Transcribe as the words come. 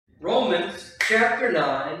Romans chapter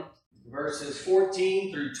 9, verses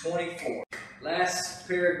 14 through 24. Last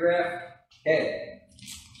paragraph. Head.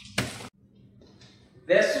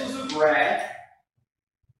 Vessels of wrath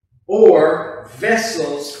or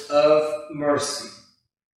vessels of mercy.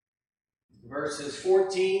 Verses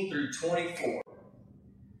 14 through 24.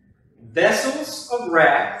 Vessels of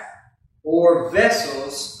wrath or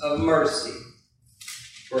vessels of mercy.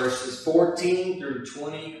 Verses 14 through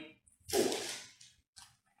 24.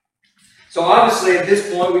 So obviously at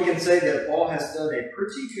this point we can say that Paul has done a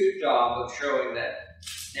pretty good job of showing that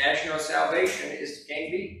national salvation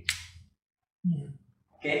can't be.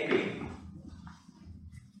 Can't be.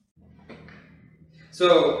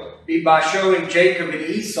 So by showing Jacob and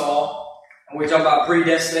Esau, and we talk about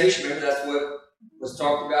predestination, remember that's what was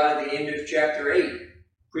talked about at the end of chapter 8.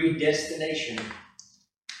 Predestination.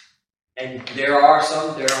 And there are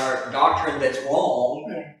doctrine that's wrong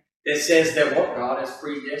that says that God has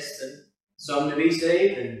predestined some to be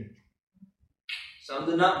saved and some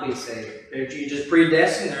to not be saved. If you just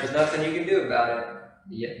predestined, there's nothing you can do about it.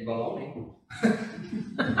 Yet baloney.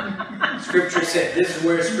 Scripture said, this is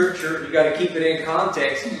where Scripture, you got to keep it in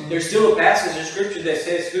context. There's still a passage of Scripture that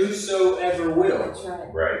says, whosoever will. That's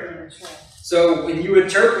right. Right. That's right. So when you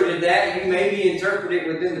interpreted that, you maybe interpreted it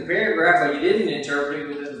within the paragraph, but you didn't interpret it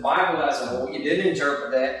within the Bible as a whole. You didn't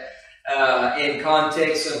interpret that in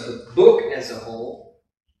context of the book as a whole.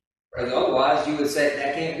 Because otherwise you would say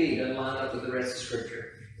that can't be. It doesn't line up with the rest of Scripture.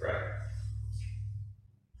 Right.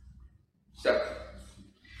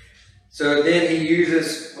 So then he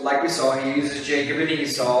uses, like we saw, he uses Jacob and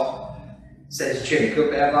Esau. Says,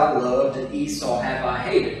 Jacob have I loved and Esau have I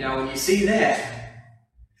hated. Now when you see that,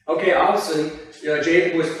 okay, obviously,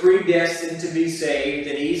 Jacob was predestined to be saved,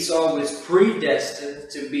 and Esau was predestined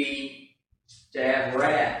to have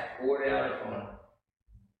wrath poured out upon him.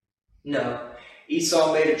 No.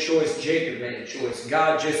 Esau made a choice, Jacob made a choice.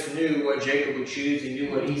 God just knew what Jacob would choose, he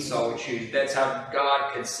knew what Esau would choose. That's how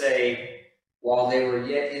God could say, while they were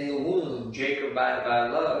yet in the womb, Jacob have I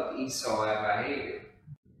loved, Esau have I hated.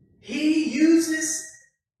 He uses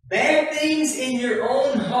bad things in your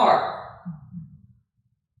own heart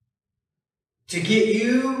to get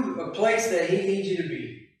you a place that he needs you to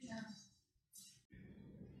be.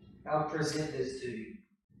 I'll present this to you.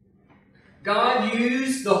 God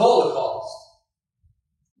used the Holocaust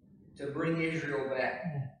to bring Israel back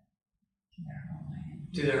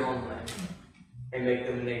to their homeland and make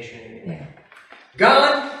them a nation again.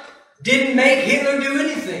 God didn't make Hitler do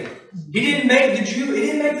anything. He didn't make he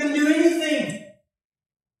didn't make them do anything.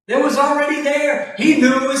 That was already there. He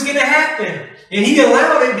knew it was going to happen. And he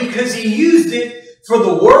allowed it because he used it for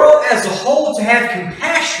the world as a whole to have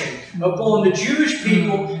compassion upon the Jewish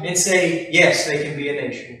people and say, yes, they can be a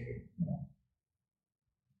nation.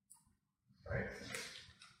 Right.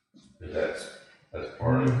 That's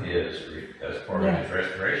part of his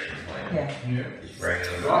restoration plan. He's bringing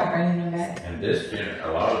them back. And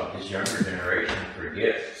a lot of this younger generation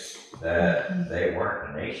forgets that they weren't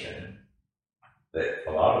a nation. That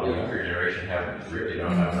a lot of the younger generation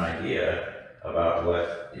don't have an idea about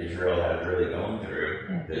what Israel had really gone through.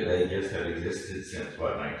 That they just have existed since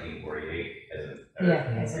 1948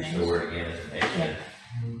 as restored again as a nation.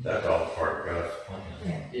 That's all part of God's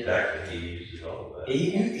plan. The fact that he uses all of that.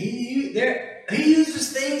 He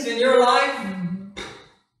uses things in your life.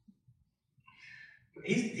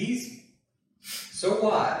 He's so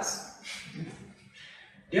wise.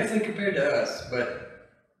 Definitely compared to us, but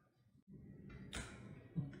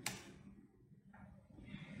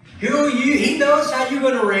he knows how you're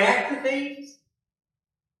going to react to things.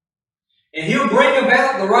 And he'll bring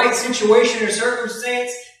about the right situation or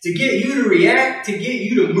circumstance to get you to react, to get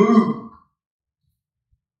you to move.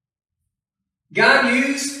 God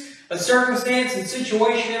used a circumstance and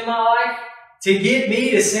situation in my life to get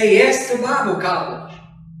me to say yes to Bible college.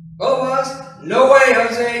 Otherwise, no way,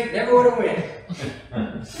 Jose, never would have went.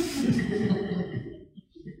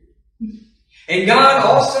 And God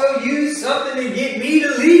also used something to get me to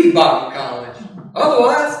leave Bible college.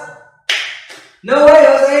 Otherwise, no way,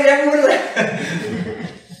 Jose, never would have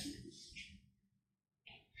left.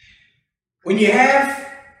 When you have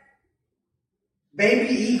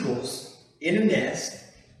baby eagles in a nest,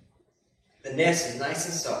 the nest is nice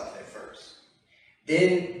and soft at first.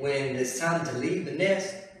 Then when it's time to leave the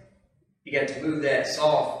nest, you got to move that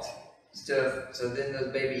soft stuff. So then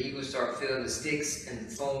those baby eagles start feeling the sticks and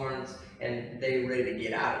the thorns, and they're ready to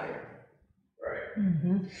get out of there. Right?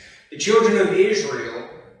 Mm-hmm. The children of Israel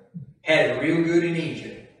had it real good in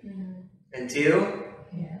Egypt until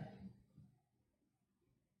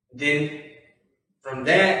then. From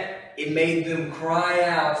that, it made them cry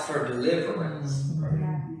out for deliverance.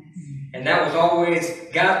 And that was always,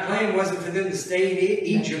 God's plan wasn't for them to stay in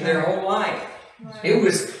Egypt their whole life. It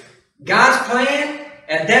was, God's plan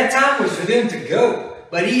at that time was for them to go.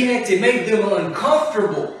 But He had to make them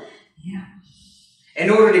uncomfortable in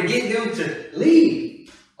order to get them to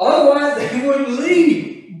leave. Otherwise, they wouldn't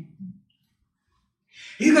leave.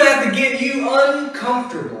 He's going to have to get you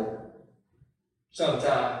uncomfortable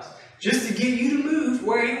sometimes, just to get you to move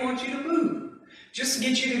where He wants you to move. Just to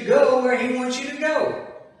get you to go where He wants you to go.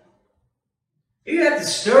 You have to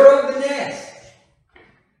stir up the nest.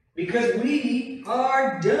 Because we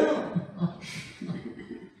are dumb.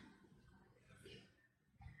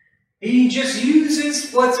 He just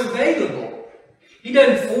uses what's available. He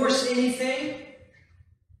doesn't force anything.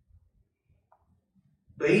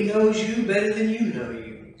 But He knows you better than you know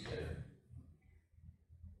you.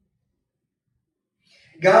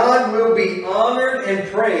 God will be honored and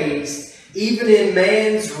praised even in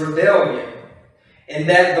man's rebellion, and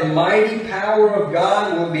that the mighty power of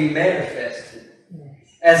God will be manifested,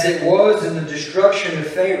 as it was in the destruction of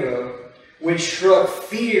Pharaoh, which struck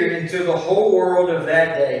fear into the whole world of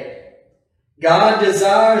that day. God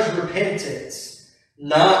desires repentance,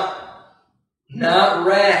 not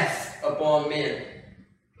wrath upon men.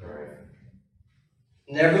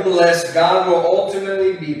 Nevertheless, God will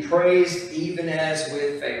ultimately be praised even as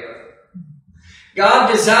with Pharaoh.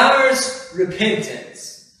 God desires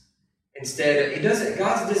repentance. Instead, He doesn't.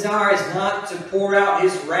 God's desire is not to pour out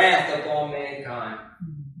His wrath upon mankind.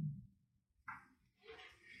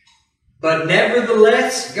 But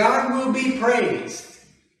nevertheless, God will be praised.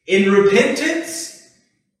 In repentance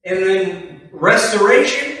and in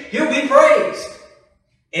restoration, He'll be praised.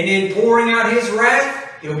 And in pouring out His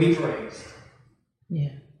wrath, He'll be praised.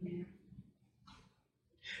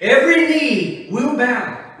 Every knee will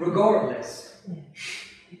bow, regardless.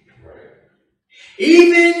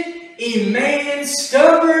 Even in man's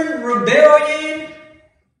stubborn rebellion,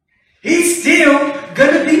 he's still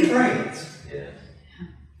going to be praised.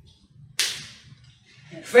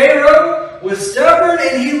 Pharaoh was stubborn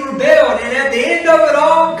and he rebelled. And at the end of it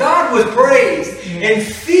all, God was praised. And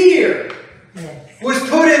fear was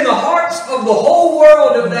put in the hearts of the whole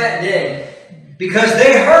world of that day. Because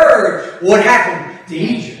they heard what happened to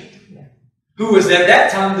Egypt, who was at that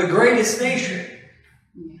time the greatest nation.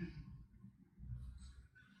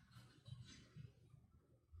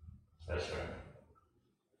 That's right.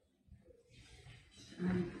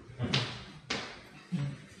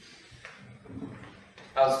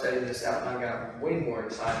 I was studying this out and I got way more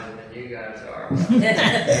excited than you guys are.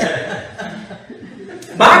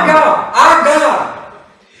 My God, our God,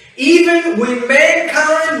 even when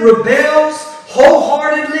mankind rebels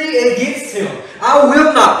wholeheartedly against Him, I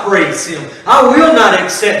will not praise Him. I will not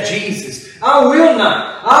accept Jesus. I will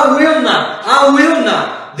not. I will not. I will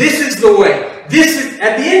not. This is the way. This is,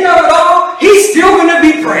 at the end of it all, He's still going to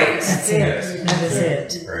be praised. That's it. That's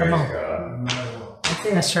it. Come on.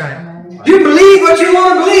 That's right. You believe what you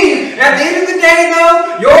want to believe. At the end of the day,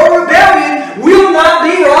 though, your rebellion will not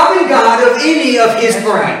be robbing God of any of His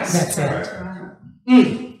praise. That's it.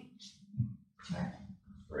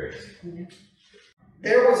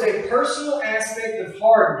 There was a personal aspect of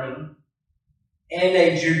hardening and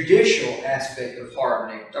a judicial aspect of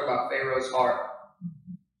hardening. Talk about Pharaoh's heart.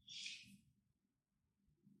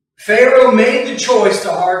 Pharaoh made the choice to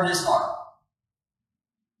harden his heart.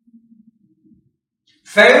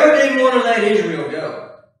 Pharaoh didn't want to let Israel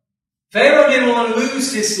go. Pharaoh didn't want to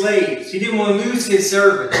lose his slaves. He didn't want to lose his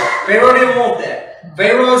servants. Pharaoh didn't want that.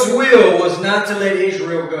 Pharaoh's will was not to let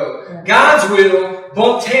Israel go. God's will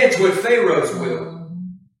bumped heads with Pharaoh's will.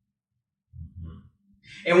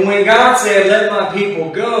 And when God said, let my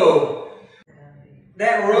people go,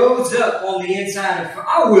 that rose up on the inside of,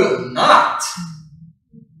 I will not.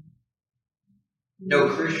 No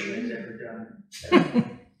Christian has ever done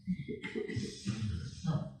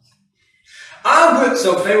it.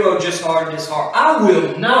 So Pharaoh just hardened his heart. I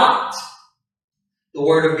will not. The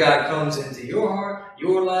Word of God comes into your heart,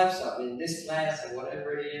 your life, so in this class or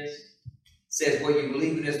whatever it is. It says what you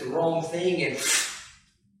believe in is the wrong thing and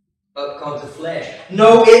up comes the flesh.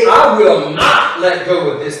 No, I will not let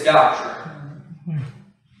go of this doctrine.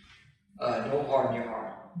 Don't harden your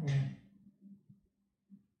heart.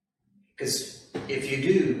 Because if you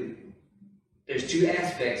do, there's two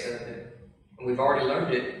aspects of it. And we've already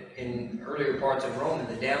learned it in earlier parts of Romans,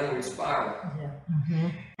 the downward spiral.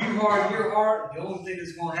 You harden your heart, the only thing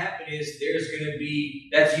that's going to happen is there's going to be,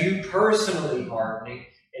 that's you personally hardening.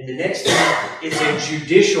 And the next thing is a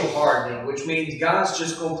judicial hardening, which means God's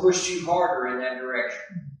just going to push you harder in that direction.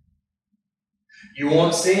 You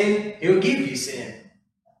want sin? He'll give you sin.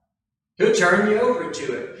 He'll turn you over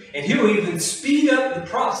to it. And He'll even speed up the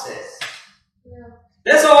process.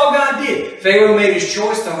 Pharaoh made his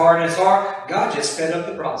choice to harden his heart. God just sped up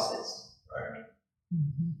the process. Right.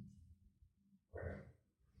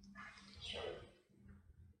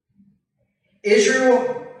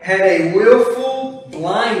 Israel had a willful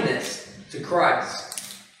blindness to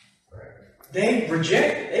Christ. They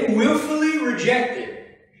rejected. They willfully rejected.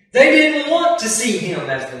 They didn't want to see Him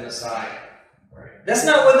as the Messiah. That's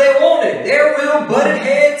not what they wanted. Their will butted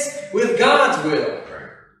heads with God's will.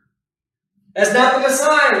 That's not the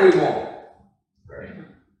Messiah we want.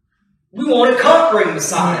 We want a conquering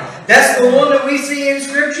Messiah. That's the one that we see in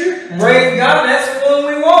Scripture. Praise God, that's the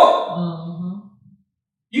one we want.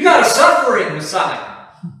 You got a suffering Messiah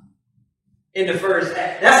in the first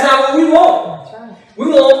act. That's not what we want. We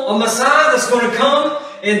want a Messiah that's going to come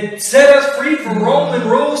and set us free from Roman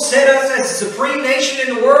rule, set us as a supreme nation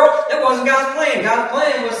in the world. That wasn't God's plan. God's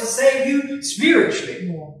plan was to save you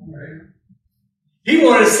spiritually. He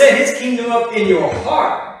wanted to set His kingdom up in your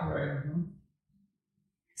heart.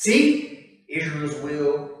 See? Israel's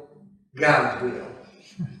will, God's will.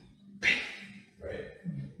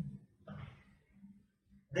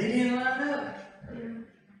 They didn't line up.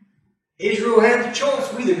 Israel had the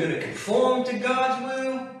choice. We're either going to conform to God's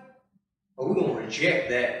will or we're going to reject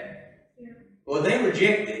that. Well, they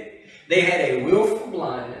rejected. They had a willful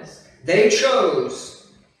blindness. They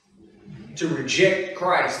chose to reject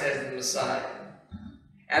Christ as the Messiah.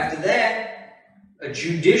 After that, a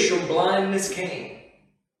judicial blindness came.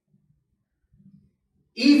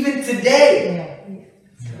 Even today,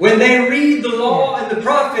 when they read the law and the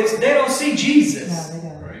prophets, they don't see Jesus. No, they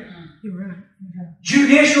don't. Right. You're right.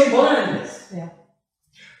 Judicial blindness. Yeah.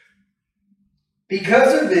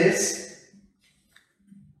 Because of this,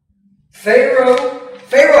 Pharaoh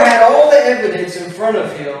had all the evidence in front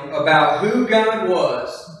of him about who God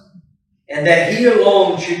was and that He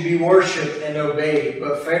alone should be worshipped and obeyed.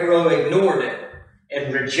 But Pharaoh ignored it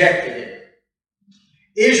and rejected it.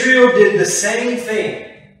 Israel did the same thing.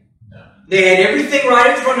 They had everything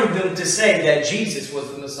right in front of them to say that Jesus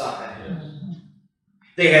was the Messiah.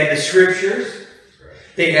 They had the Scriptures.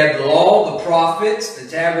 They had the law, the prophets, the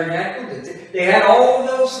tabernacle. They had all of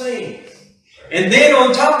those things. And then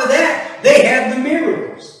on top of that, they had the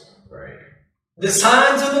miracles. The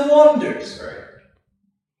signs and the wonders.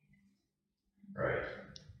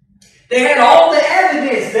 They had all the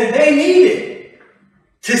evidence that they needed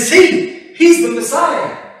to see He's the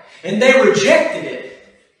Messiah. And they rejected it.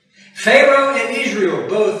 Pharaoh and Israel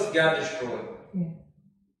both got destroyed.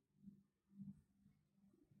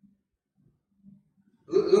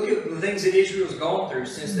 Look at the things that Israel's gone through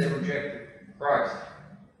since they rejected Christ.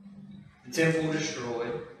 The temple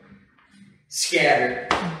destroyed, scattered,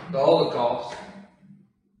 the Holocaust.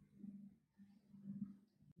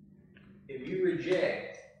 If you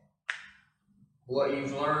reject what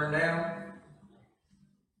you've learned now,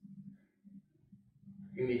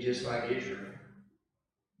 you're going to be just like Israel.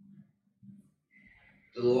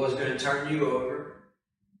 The Lord's going to turn you over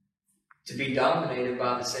to be dominated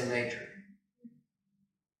by the sin nature.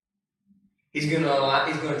 He's going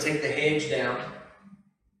to take the hedge down.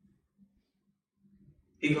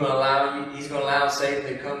 He's going to allow Satan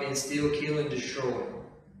to come in, steal, kill, and destroy.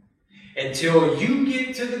 Until you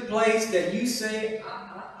get to the place that you say,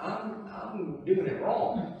 I'm doing it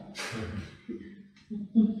wrong.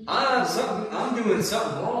 I'm doing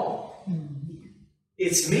something wrong.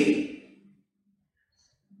 It's me.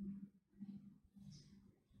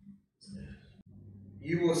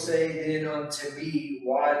 You will say then unto me,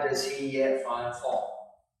 why does he yet find fault?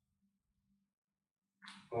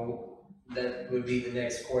 Well, that would be the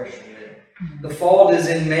next question then. The fault is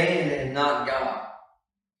in man and not God.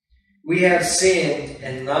 We have sinned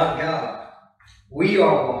and not God. We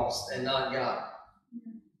are lost and not God.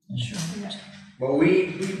 Sure. But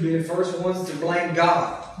we've been the first ones to blame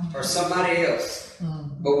God or somebody else.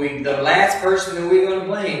 But the last person that we're going to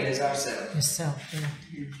blame is ourselves. Yourself,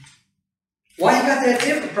 yeah. Why you got that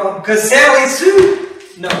temper problem? Because Sally Sue?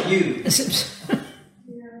 No, you.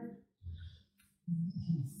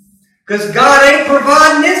 Because God ain't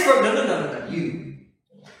providing this for... No, you.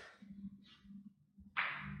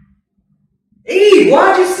 Eve,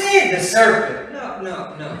 why'd you sin? The serpent.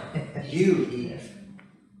 No. You, Eve.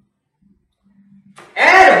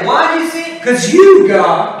 Adam, why'd you sin? Because you,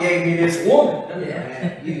 God, gave me this woman.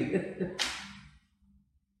 No, you.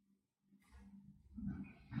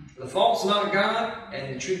 The fault's not God,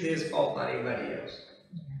 and the truth is, fault not anybody else.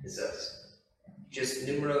 It's us. Just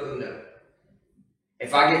numero uno.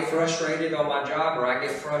 If I get frustrated on my job or I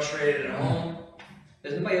get frustrated at home,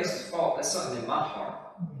 there's nobody else's fault. That's something in my heart.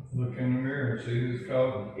 Look in the mirror and see who's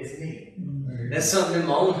causing it. It's me. That's something in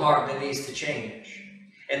my own heart that needs to change.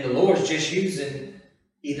 And the Lord's just using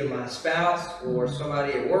either my spouse or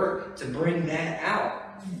somebody at work, to bring that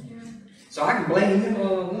out. So I can blame them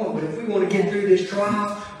all I want, but if we want to get through this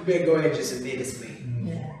trial, we better go ahead and just admit it's me.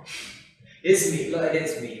 It's me. Look,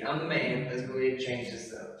 it's me. I'm the man. Let's go ahead and change this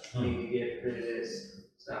stuff. We need to get rid of this.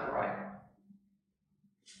 It's not right.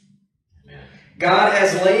 God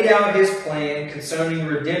has laid out His plan concerning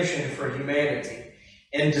redemption for humanity.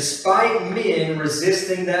 And despite men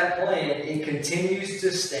resisting that plan, it continues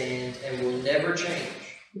to stand and will never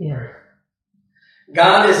change. Yeah.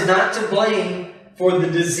 God is not to blame for the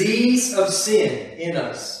disease of sin in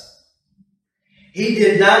us. He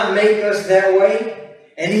did not make us that way.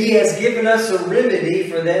 And He has given us a remedy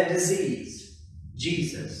for that disease.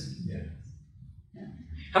 Jesus. Yeah.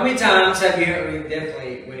 How many times have you heard,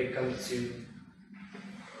 definitely when it comes to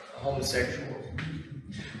homosexual,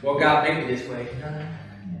 well, God made me this way.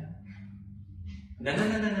 No.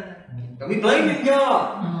 Don't be blaming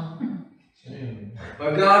God.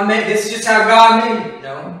 But God made, this is just how God made it.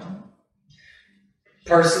 No.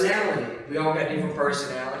 Personality. We all got different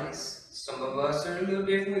personalities. Some of us are a little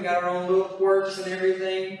different. We got our own little quirks and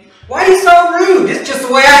everything. Why are you so rude? It's just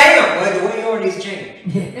the way I am. Well, the way you are needs to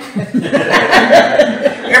change.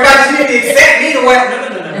 Everybody need to accept me the way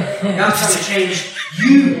No. God's trying to change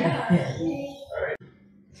you.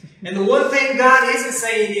 And the one thing God isn't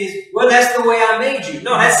saying is, well, that's the way I made you.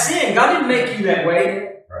 No, that's sin. God didn't make you that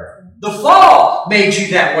way. The fall made you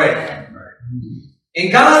that way.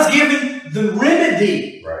 And God's given the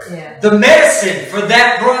remedy, the medicine for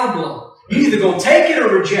that problem. You're either going to take it or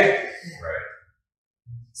reject it.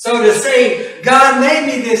 So to say, God made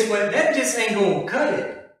me this way, that just ain't going to cut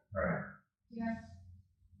it.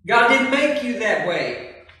 God didn't make you that way.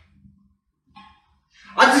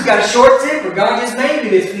 I just got a short temper. God just made me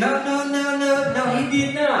this. No, He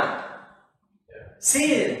did not.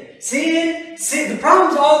 Sin. The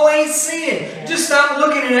problem's always sin. Just stop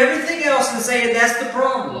looking at everything else and saying that's the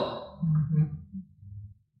problem.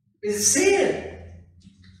 It's sin.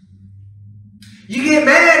 You get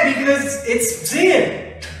mad because it's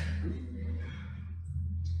sin.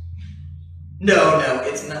 No,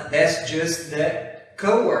 it's not. That's just that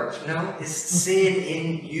co-work. No, it's sin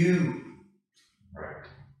in you.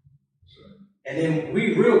 And then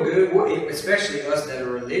we real good, especially us that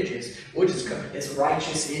are religious, we'll just come, it's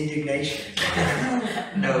righteous indignation.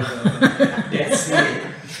 No, that's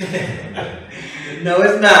sin. No,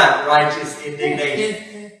 it's not righteous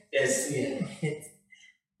indignation. That's sin.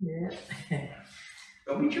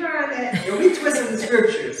 Don't be trying that. Don't be twisting the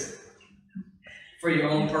scriptures for your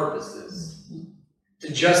own purposes,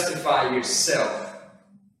 to justify yourself.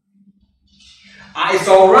 It's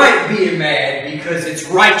all right being mad because it's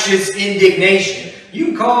righteous indignation. You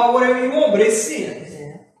can call it whatever you want, but it's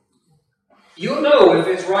sin. You'll know if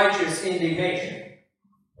it's righteous indignation.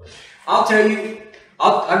 I'll tell you,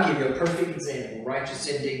 I'll give you a perfect example, righteous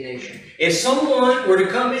indignation. If someone were to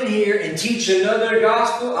come in here and teach another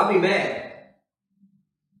gospel, I'd be mad.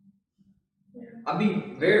 I'd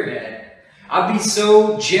be very mad. I'd be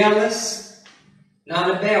so jealous. Not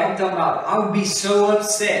about, I'm talking about, I would be so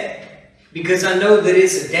upset. Because I know that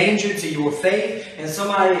it's a danger to your faith and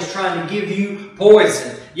somebody is trying to give you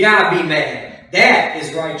poison. Yeah, I'd be mad. That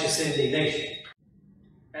is righteous indignation.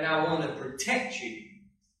 And I want to protect you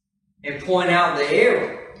and point out the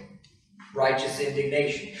error. Righteous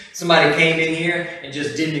indignation. Somebody came in here and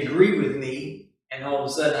just didn't agree with me and all of a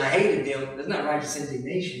sudden I hated them. That's not righteous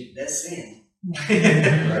indignation. That's sin.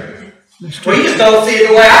 Well, you just don't see it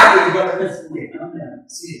the way I do, but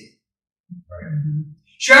that's sin.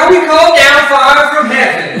 Shall we call down fire from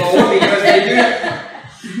heaven, Lord, because they do that?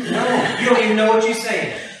 No, you don't even know what you're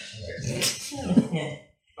saying.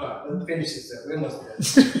 Let's finish this up. We almost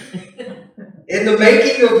done. In the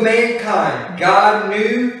making of mankind, God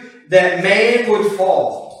knew that man would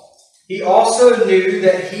fall. He also knew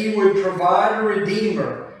that He would provide a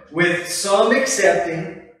Redeemer, with some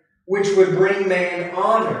accepting, which would bring man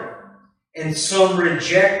honor, and some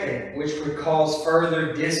rejecting, which would cause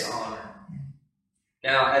further dishonor.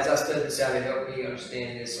 Now, as I study this out, it helped me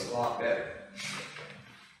understand this a lot better.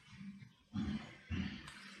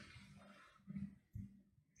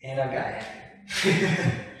 And I got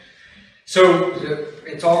happy. So,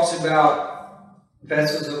 it talks about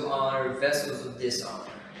vessels of honor, vessels of dishonor.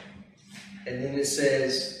 And then it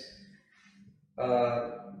says,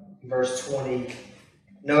 verse 20,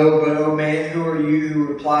 No, but, O man, who are you who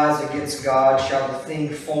replies against God? Shall the thing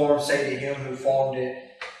formed say to him who formed it,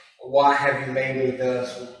 Why have you made me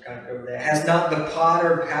thus? We'll kind of cover that. Has not the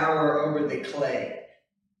potter power over the clay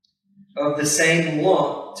of the same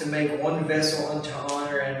lump to make one vessel unto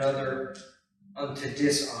honor and another unto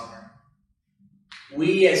dishonor?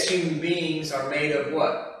 We as human beings are made of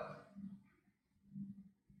what?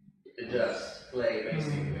 The dust, clay,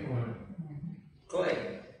 basically.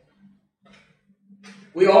 Clay.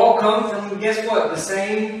 We all come from, guess what? The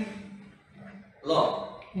same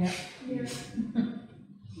lump. Yeah.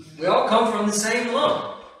 We all come from the same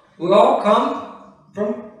lump. We all come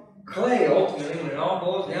from clay, ultimately, when it all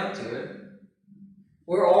boils down to it.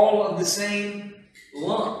 We're all of the same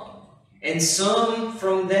lump. And some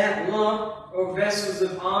from that lump are vessels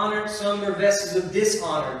of honor, some are vessels of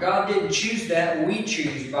dishonor. God didn't choose that. We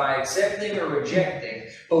choose by accepting or rejecting.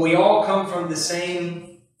 But we all come from the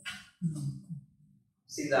same.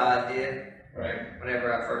 See the idea? Right.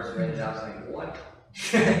 Whenever I first read it, I was like, what?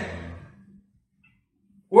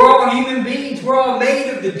 We're all human beings. We're all made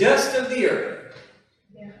of the dust of the earth.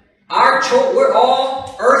 Yeah. We're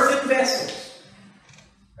all earthen vessels.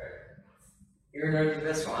 You're an earthen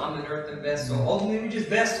vessel. I'm an earthen vessel. Ultimately, we're just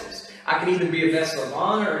vessels. I can either be a vessel of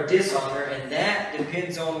honor or dishonor, and that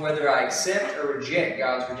depends on whether I accept or reject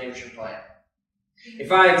God's redemption plan.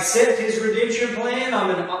 If I accept His redemption plan, I'm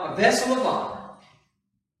a vessel of honor.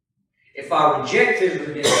 If I reject His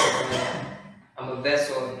redemption plan, I'm a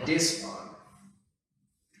vessel of dishonor.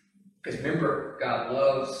 Because remember, God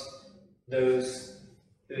loves those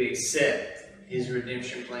who accept His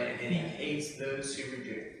redemption plan, and He hates those who reject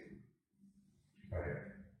it. Right.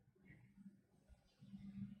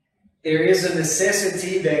 There is a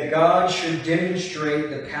necessity that God should demonstrate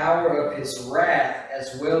the power of His wrath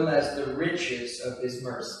as well as the riches of His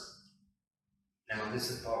mercy. Now, this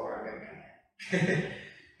is the part where I'm going to come in.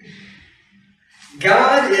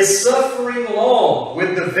 God is suffering long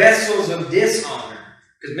with the vessels of dishonor.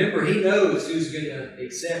 Because remember, He knows who's going to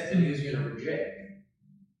accept and who's going to reject.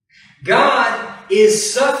 God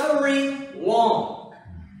is suffering long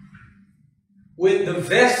with the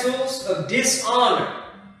vessels of dishonor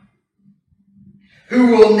who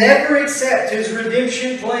will never accept His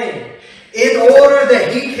redemption plan in order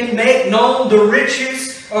that He can make known the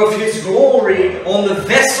riches of His glory on the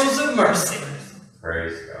vessels of mercy.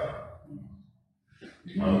 Praise God.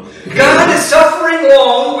 God is suffering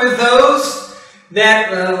long with those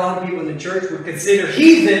that a lot of people in the church would consider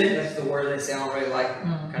heathen. That's the word they sound really like.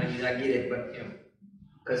 Kind of use. I get it, but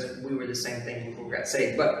because we were the same thing before we got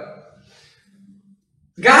saved. But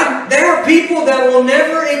God, there are people that will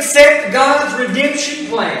never accept God's redemption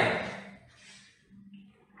plan,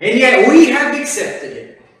 and yet we have accepted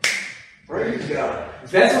it. Praise God.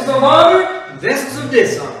 Vessels of honor, vessels of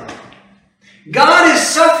dishonor. God is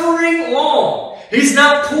suffering long. He's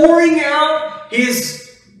not pouring out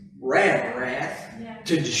His wrath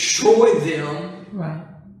to destroy them. Right.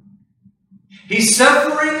 He's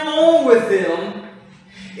suffering long with them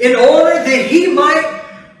in order that He might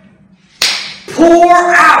pour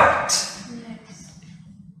out.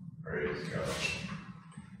 Praise God.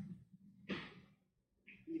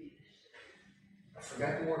 I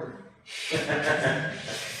forgot the word.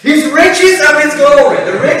 His riches of His glory.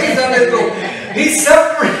 The riches of His glory. He's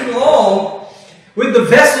suffering long with the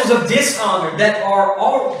vessels of dishonor that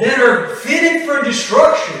are fitted for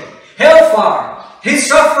destruction, hellfire. He's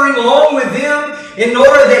suffering along with them in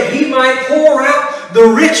order that He might pour out the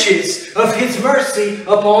riches of His mercy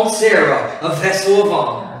upon Sarah, a vessel of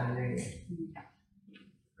honor.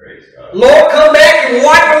 Praise God. Lord, come back and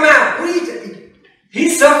wipe them out.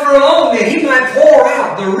 He's suffering along that He might pour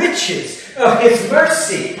out the riches of His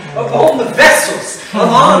mercy upon the vessels of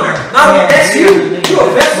honor. Not that's you. You're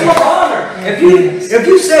a vessel of honor. If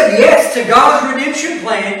you said yes to God's redemption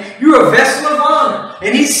plan, you're a vessel of honor.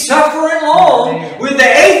 And He's suffering long with the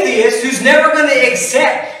atheist who's never going to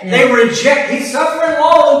accept. They reject. He's suffering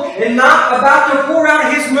long and not about to pour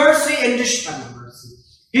out His mercy and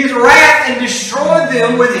His wrath and destroy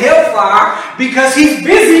them with hellfire because He's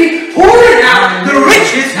busy pouring out the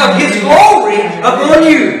riches of His glory upon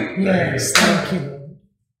you. Yes, thank you.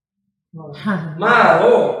 My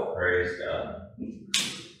Lord. Praise God.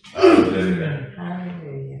 Hallelujah.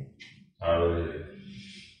 Hallelujah. Hallelujah.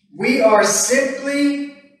 We are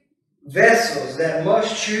simply vessels that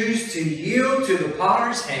must choose to yield to the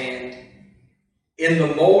potter's hand in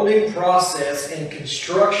the molding process and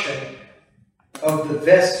construction of the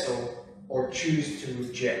vessel, or choose to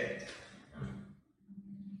reject.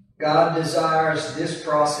 God desires this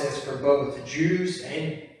process for both Jews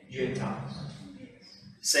and Gentiles.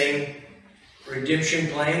 Same redemption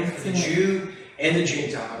plan for the Jew and the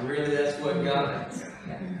Gentile. And really, that's what God.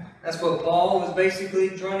 That's what Paul was basically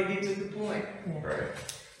trying to get to the point. Right.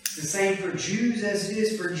 It's the same for Jews as it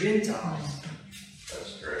is for Gentiles.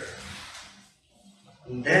 That's correct.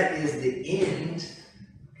 And that is the end